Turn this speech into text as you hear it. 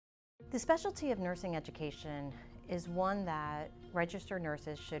The specialty of nursing education is one that registered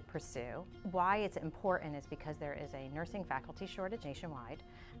nurses should pursue. Why it's important is because there is a nursing faculty shortage nationwide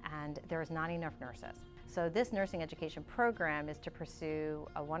and there is not enough nurses. So this nursing education program is to pursue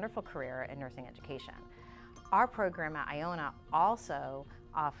a wonderful career in nursing education. Our program at Iona also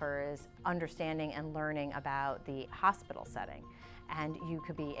offers understanding and learning about the hospital setting, and you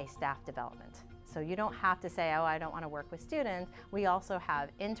could be a staff development. So you don't have to say, oh, I don't want to work with students. We also have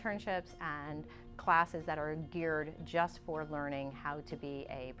internships and classes that are geared just for learning how to be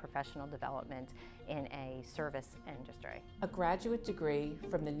a professional development in a service industry. A graduate degree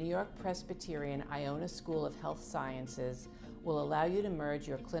from the New York Presbyterian Iona School of Health Sciences will allow you to merge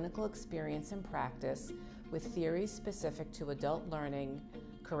your clinical experience and practice with theories specific to adult learning,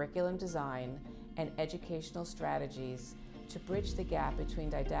 curriculum design, and educational strategies to bridge the gap between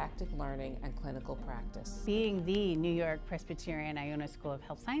didactic learning and clinical practice. Being the New York Presbyterian Iona School of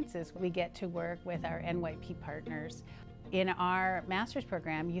Health Sciences, we get to work with our NYP partners. In our master's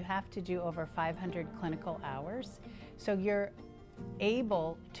program, you have to do over 500 clinical hours. So you're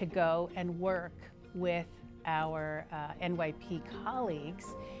able to go and work with our NYP colleagues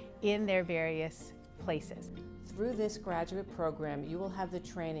in their various places. Through this graduate program, you will have the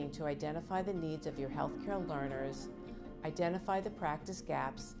training to identify the needs of your healthcare learners, identify the practice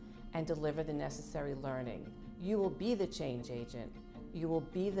gaps, and deliver the necessary learning. You will be the change agent, you will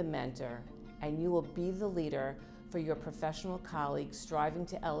be the mentor, and you will be the leader for your professional colleagues striving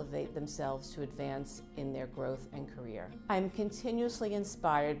to elevate themselves to advance in their growth and career. I am continuously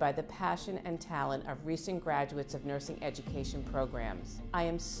inspired by the passion and talent of recent graduates of nursing education programs. I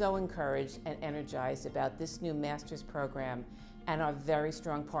am so encouraged and energized about this new master's program and our very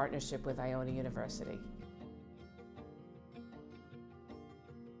strong partnership with Iona University.